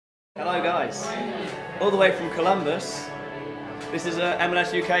Hello guys, all the way from Columbus. This is a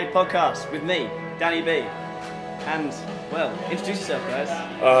MLSUK podcast with me, DannyB. And, well, introduce yourself guys.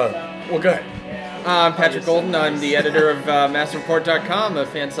 Well, go ahead. I'm Patrick Golden. I'm the editor of MasterReport.com, a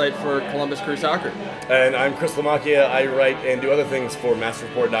fan site for Columbus Crew Soccer. And I'm Chris Lamacchia. I write and do other things for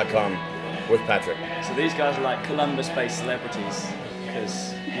MasterReport.com with Patrick. So these guys are like Columbus-based celebrities,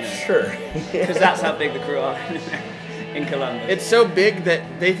 because, you know, Sure. because that's how big the Crew are in Columbus. It's so big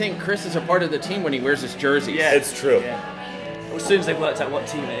that they think Chris is a part of the team when he wears his jersey. Yeah. It's true. Yeah. Well, as soon as they've worked out what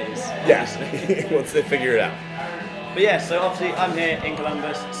team it is. Yeah. obviously. Once they figure it out. But yeah, so obviously I'm here in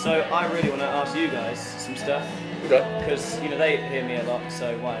Columbus, so I really want to ask you guys some stuff. Okay. Because, you know, they hear me a lot,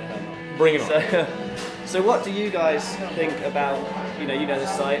 so why the hell not? Bring it on. So what do you guys think about, you know the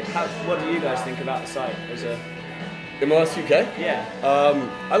site, what do you guys think about the site as a, MLSUK? yeah,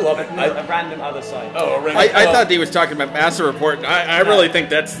 I love it. a random other site? Oh, a random. I thought he was talking about Master Report. And I really think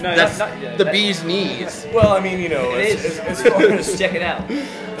that's No, that's yeah, the bee's knees. Well, I mean, you know, It as, is. as far as Check it out.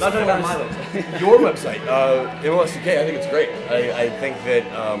 But I'm talking about my website. your website, MLSUK, I think it's great. I think that,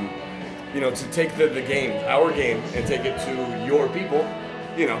 you know, to take the game, our game, and take it to your people,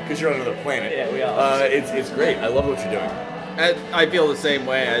 you know, because you're on another planet. Yeah, we are. It's great. I love what you're doing. I feel the same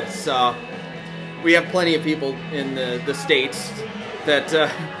way. It's we have plenty of people in the States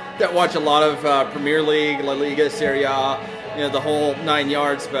that watch a lot of Premier League, La Liga, Serie A, you know, the whole 9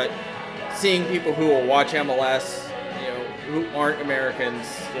 yards. But seeing people who will watch MLS, you know, who aren't Americans,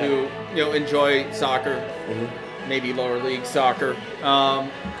 Yeah. who, you know, enjoy soccer, maybe lower league soccer.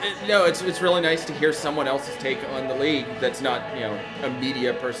 It's really nice to hear someone else's take on the league that's not, you know, a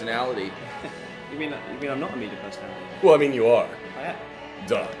media personality. You mean I'm not a media personality? Well, I mean, you are. I am.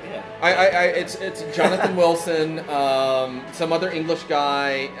 Duh. Yeah. It's Jonathan Wilson, some other English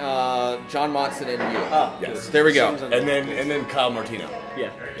guy, John Motson, and you. Ah, Yes. good. There we go. Songs on And then Kyle Martino. yeah.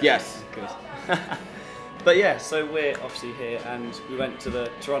 Yes. Good. But yeah, so we're obviously here, and we went to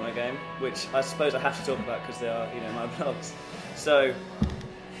the Toronto game, which I suppose I have to talk about because they are, you know, my vlogs. So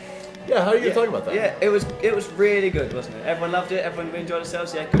Yeah, how are you yeah, going to talk about that? Yeah, it was really good, wasn't it? Everyone loved it. Everyone enjoyed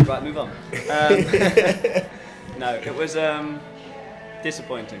themselves. Yeah, good. Right, move on. No, it was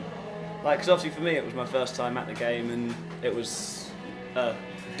disappointing. Like, because obviously for me it was my first time at the game, and it was a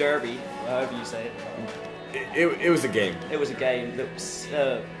derby, however you say it. It was a game. It was a game that was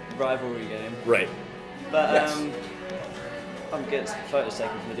a rivalry game. Right. But Yes. I'm getting some photos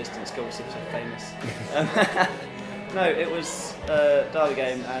taken from a distance because obviously it's so famous. No, it was a derby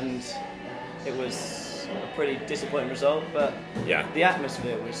game, and it was a pretty disappointing result. But Yeah. the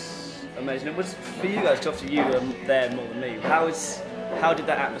atmosphere was amazing. It was for you guys, 'cause obviously you were there more than me. How did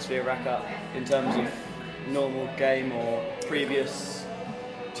that atmosphere rack up in terms of normal game or previous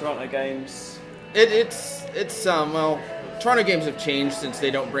Toronto games? Well, Toronto games have changed since they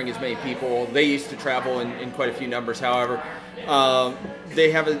don't bring as many people. They used to travel in quite a few numbers. However,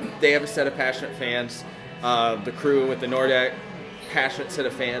 they have a set of passionate fans. The Crew with the Nordic, passionate set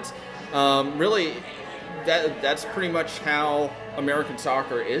of fans. Really, that's pretty much how American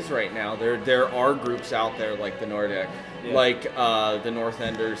soccer is right now. There are groups out there like the Nordic, Yeah. like the North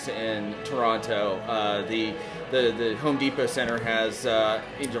Enders in Toronto. The Home Depot Center has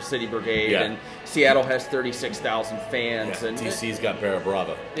Angel City Brigade, Yeah. and Seattle has 36,000 fans. Yeah. And DC's got Barra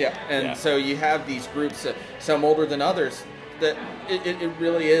Brava. yeah, and Yeah. so you have these groups, some older than others, that it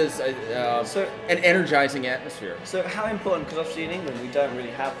really is an energizing atmosphere. So how important, because obviously in England we don't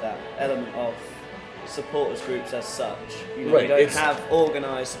really have that element of supporters groups as such. You know, Right, we don't it's- have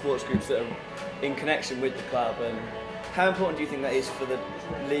organised supporters groups that are in connection with the club. And how important do you think that is for the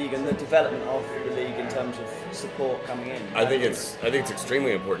league and the development of the league in terms of support coming in? I think it's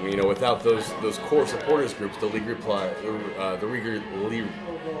extremely important. You know, without those core supporters groups, the league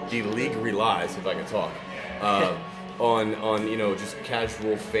relies, if I can talk, on you know, just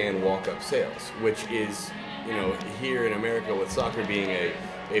casual fan walk-up sales, which is, you know, here in America with soccer being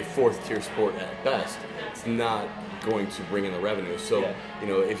a fourth-tier sport at best, it's not going to bring in the revenue. So, Yeah. you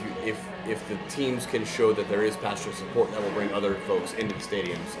know, if the teams can show that there is passionate support, that will bring other folks into the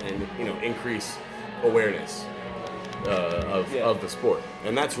stadiums and, you know, increase awareness of the sport.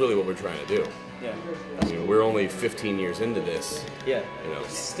 And that's really what we're trying to do. Yeah, You know, we're only 15 years into this. yeah. You know.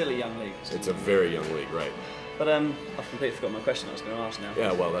 It's still a young league. It's a very young league, right? But I've completely forgotten my question I was going to ask now.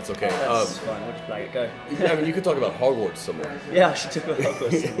 Yeah, well, that's okay. That's fine. We'll just let it go. I mean, you could talk about Hogwarts some more. Yeah, I should talk about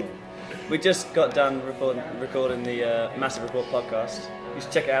Hogwarts. We just got done recording the Massive Report podcast. You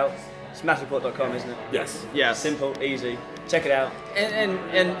should check it out. It's massivereport.com, isn't it? Yes. Yes. Simple, easy. Check it out.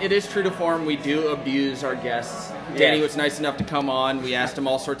 And it is true to form. We do abuse our guests. Yeah. Danny was nice enough to come on. We asked him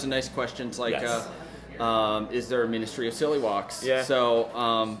all sorts of nice questions, like Yes. is there a Ministry of Silly Walks? Yeah. So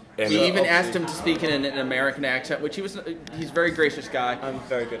And, we even obviously- asked him to speak in an American accent, which he's a very gracious guy. I'm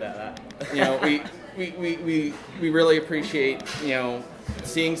very good at that. You know, we really appreciate, you know,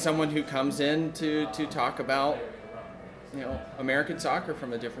 seeing someone who comes in to talk about, you know, American soccer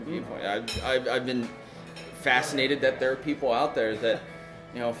from a different viewpoint. I've been fascinated that there are people out there that,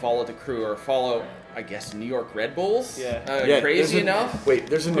 you know, follow the Crew or follow, I guess, New York Red Bulls. Yeah. Crazy enough. Wait,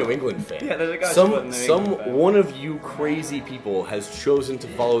 there's a New England fan. Yeah, there's a guy supporting the New England fan. One of you crazy people has chosen to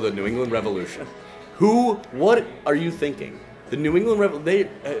follow the New England Revolution. What are you thinking? The New England Revolution.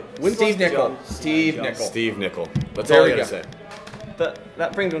 Steve Nicol. Steve Nicol. That's There all I we gotta go. say. But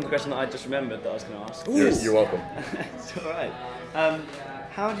that brings me on to the question that I just remembered that I was going to ask. You're welcome. It's all right.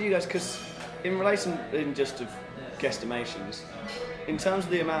 How do you guys, because in relation in just of guesstimations, in terms of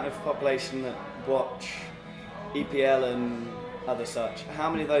the amount of population that watch EPL and other such,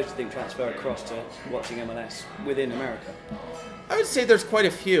 how many of those do you think transfer across to watching MLS within America? I would say there's quite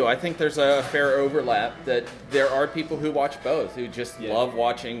a few. I think there's a fair overlap that there are people who watch both, who just love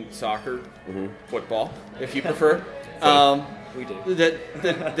watching soccer, football, if you prefer. We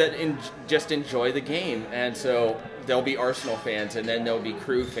do. Just enjoy the game, and so there'll be Arsenal fans, and then there'll be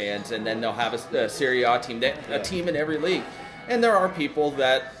Crew fans, and then they'll have a Serie A team, a team in every league. And there are people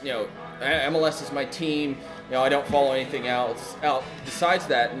that, you know, MLS is my team. You know, I don't follow anything else out besides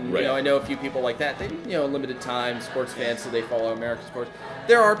that. And you know, I know a few people like that. They, you know, limited time sports fans, so they follow American sports.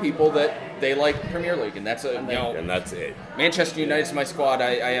 There are people that they like Premier League, and that's And that's it. Manchester United's my squad.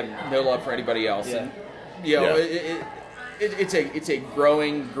 I have no love for anybody else. Yeah. And, you know, it's a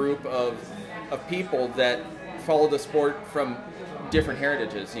growing group of people that follow the sport from different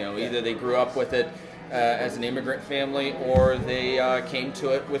heritages. You know, either they grew up with it as an immigrant family, or they came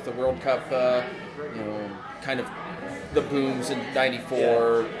to it with the World Cup. You know, kind of the booms in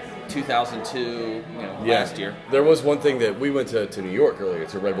 '94, 2002. You know, last year. There was one thing that we went to New York earlier,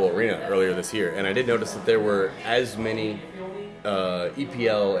 to Red Bull Arena earlier this year, and I did notice that there were as many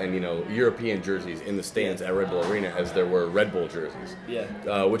EPL and, you know, European jerseys in the stands at Red Bull Arena as there were Red Bull jerseys.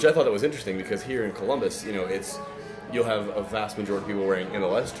 Yeah. Which I thought that was interesting, because here in Columbus, you know, you'll have a vast majority of people wearing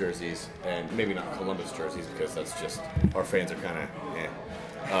MLS jerseys, and maybe not Columbus jerseys, because that's just, our fans are kind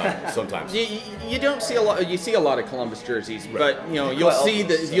of sometimes. You don't see a lot. You see a lot of Columbus jerseys, but you know, you'll see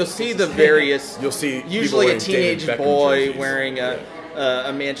the various. You'll see usually a people wearing teenage David Beckham boy jerseys. wearing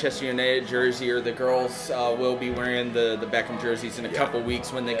a Manchester United jersey, or the girls will be wearing the Beckham jerseys in a couple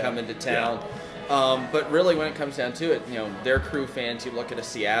weeks when they come into town. But really, when it comes down to it, you know, they're Crew fans. You look at a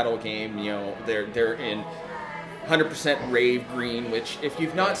Seattle game, you know, they're in 100% rave green. Which, if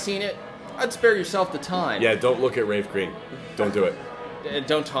you've not seen it, I'd spare yourself the time. Yeah, don't look at Rave Green. Don't do it.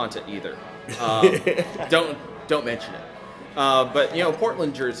 Don't taunt it either. Don't mention it. But you know,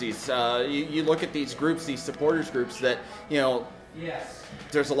 Portland jerseys. You look at these groups, these supporters groups that, you know.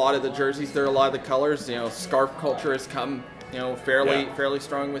 There's a lot of the jerseys. There are a lot of the colors. You know, scarf culture has come, you know, fairly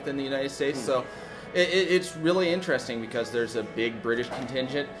strong within the United States. So it's really interesting, because there's a big British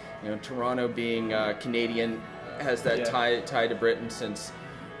contingent. You know, Toronto being Canadian has that tie to Britain, since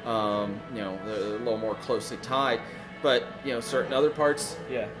you know, they're a little more closely tied. But you know, certain other parts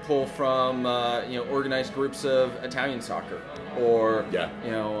pull from you know, organized groups of Italian soccer, or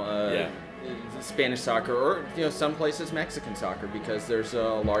you know, Spanish soccer, or you know, some places Mexican soccer, because there's a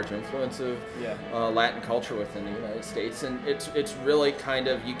large influence of Latin culture within the United States, and it's really kind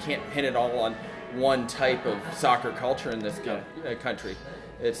of, you can't pin it all on one type of soccer culture in this country.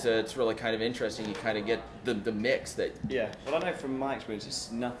 It's really kind of interesting. You kind of get the mix that. Yeah. Well, I know from my experience,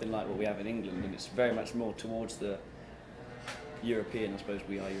 it's nothing like what we have in England, and it's very much more towards the European. I suppose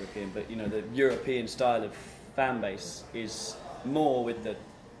we are European, but you know, the European style of fan base is more with the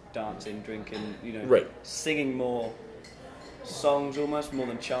dancing, drinking, you know, singing more songs almost more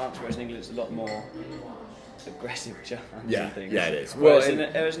than chants, whereas in England it's a lot more aggressive chants and things. Yeah, it is. Whereas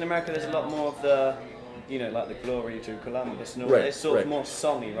in America there's a lot more of the, you know, like the glory to Columbus and all that. It's sort of more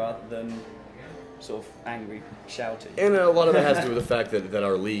songy rather than sort of angry shouting. And a lot of that has to do with the fact that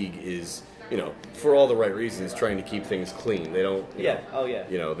our league is, you know, for all the right reasons, trying to keep things clean. They don't. You know,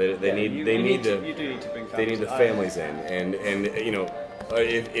 you know, they need the families in, and you know,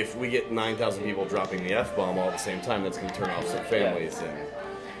 if we get 9,000 people dropping the F-bomb all at the same time, that's going to turn off some families. And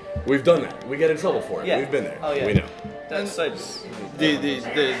we've done that. We get in trouble for it. We've been there. We know. That's so.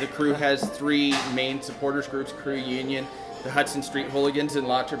 The Crew has three main supporters groups: Crew Union, the Hudson Street Hooligans, and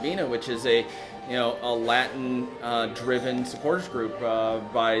La Turbina, which is a Latin driven supporters group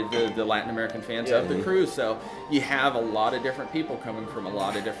by the Latin American fans of the Crew. So you have a lot of different people coming from a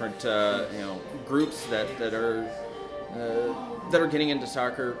lot of different groups that are getting into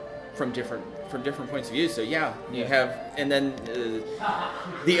soccer from different points of view. So yeah, you have, and then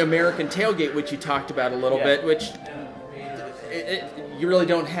the American tailgate, which you talked about a little bit, which you really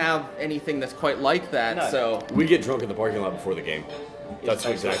don't have anything that's quite like that. No. So we get drunk in the parking lot before the game. That's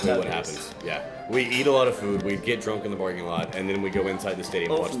exactly what happens. Yeah, we eat a lot of food, we get drunk in the parking lot, and then we go inside the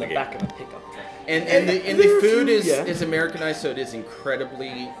stadium and watch the game. Back of a pickup truck. And the food is Americanized, so it is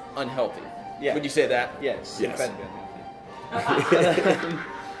incredibly unhealthy. Yeah. Would you say that? Yes. Yes. Incredibly.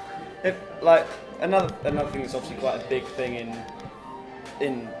 Like another thing that's obviously quite a big thing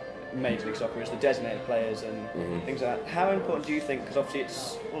in Major League Soccer is the designated players and things like that. How important do you think? Because obviously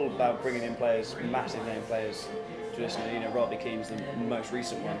it's all about bringing in players, massive name players. Traditionally, Robbie Keane's the most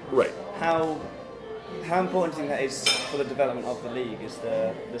recent one. Right. How important do you think that is for the development of the league? Is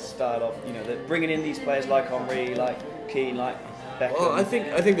the style of the bringing in these players like Henry, like Keane, like Beckham? Well, I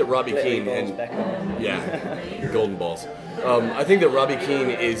think that Robbie Keane and Beckham. golden balls. I think that Robbie Keane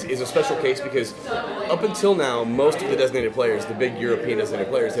is a special case because up until now, most of the designated players, the big European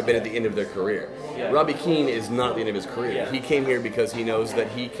designated players, have been at the end of their career. Yeah. Robbie Keane is not the end of his career. Yeah. He came here because he knows that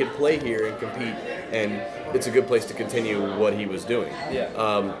he could play here and compete, and it's a good place to continue what he was doing. Yeah.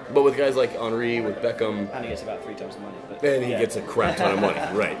 But with guys like Henry, with Beckham, And he gets about 3 times the money. But, and he gets a crap ton of money,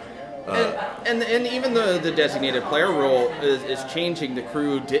 right? And even the designated player rule is changing. The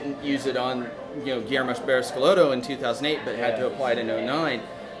Crew didn't use it on Guillermo Barroscalotto in 2008, but had to apply it in 2009.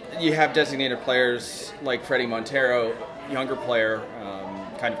 You have designated players like Freddie Montero, younger player,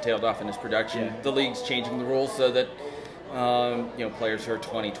 kind of tailed off in his production. Yeah. The league's changing the rules so that players who are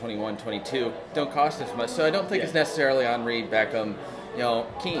 20, 21, 22 don't cost as much. So I don't think it's necessarily Henry, Beckham,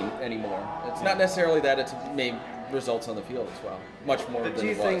 Keane anymore. It's not necessarily that. It's made results on the field as well, much more But than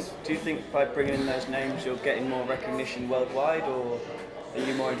it was. do you think by bringing in those names you're getting more recognition worldwide, or are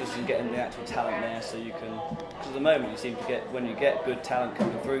you more interested in getting the actual talent there so you can? Because at the moment you seem to get, when you get good talent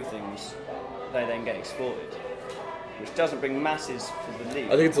coming through things, they then get exported, which doesn't bring masses for the league.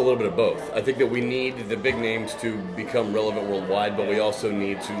 I think it's a little bit of both. I think that we need the big names to become relevant worldwide, but we also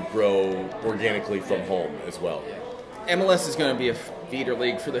need to grow organically from home as well. MLS is going to be a feeder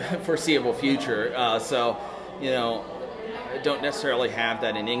league for the foreseeable future, so I don't necessarily have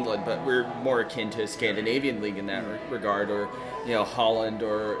that in England, but we're more akin to a Scandinavian league in that regard, or Holland,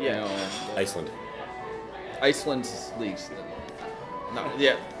 or Iceland. Iceland's leagues.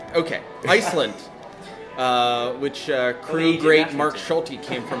 Iceland, which Crew great Mark Schulte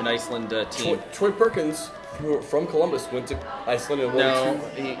came from an Iceland team. Troy Perkins from Columbus went to Iceland and won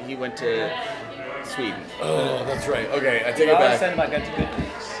he went to Sweden. Oh, that's right. Okay, I take I it was back. saying about going to good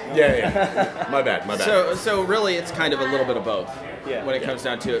leagues. Yeah. My bad. So really, it's kind of a little bit of both when it comes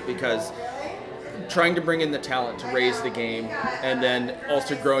down to it, because trying to bring in the talent to raise the game, and then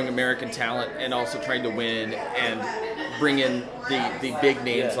also growing American talent, and also trying to win and bring in the big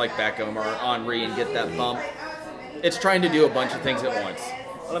names like Beckham or Henry and get that bump. It's trying to do a bunch of things at once.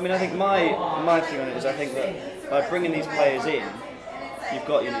 Well, I mean, I think my thing on it is I think that by bringing these players in, you've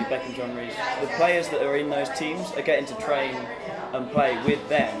got your Beckham, John Rees. The players that are in those teams are getting to train and play with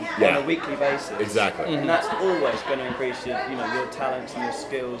them on a weekly basis. Exactly. And that's always going to increase your talents and your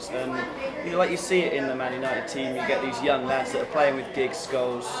skills. And like you see it in the Man United team, you get these young lads that are playing with Giggs,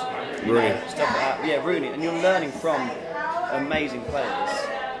 Scholes, Rooney. stuff like that. Yeah, Rooney, and you're learning from amazing players.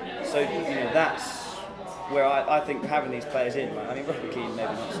 So that's where I think having these players in, I mean, Robbie Keane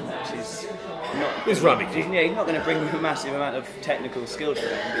maybe not so much. He's Robbie Keane. He's not going to bring a massive amount of technical skill to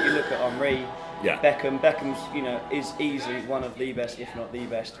them. But you look at Henry, Beckham. Beckham's is easily one of the best, if not the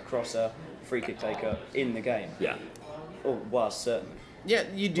best, crosser, free kick taker in the game. Yeah. Or was certainly. Yeah,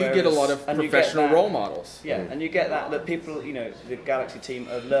 you do get a lot of professional role models. Yeah, and you get that people, the Galaxy team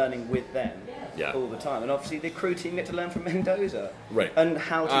are learning with them all the time. And obviously the Crew team get to learn from Mendoza. Right. And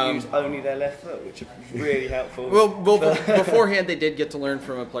how to use only their left foot, which is really helpful. Well, beforehand they did get to learn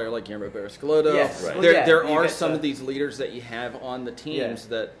from a player like Guillermo Barroscalotto. Yes. Right. There are some of these leaders that you have on the teams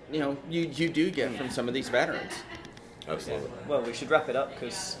that, you do get from some of these veterans. Absolutely. Well, we should wrap it up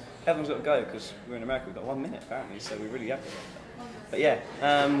because everyone's got to go because we're in America. We've got 1 minute apparently, so we really have to. But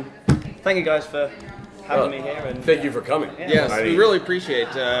thank you guys for having me here, and thank you for coming. Yes, we really appreciate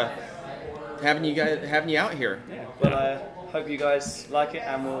having you out here. Yeah. Well, I hope you guys like it,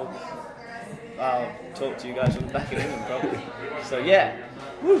 and I'll talk to you guys when I'm back in England probably. So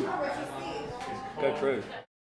Woo! Go Crew.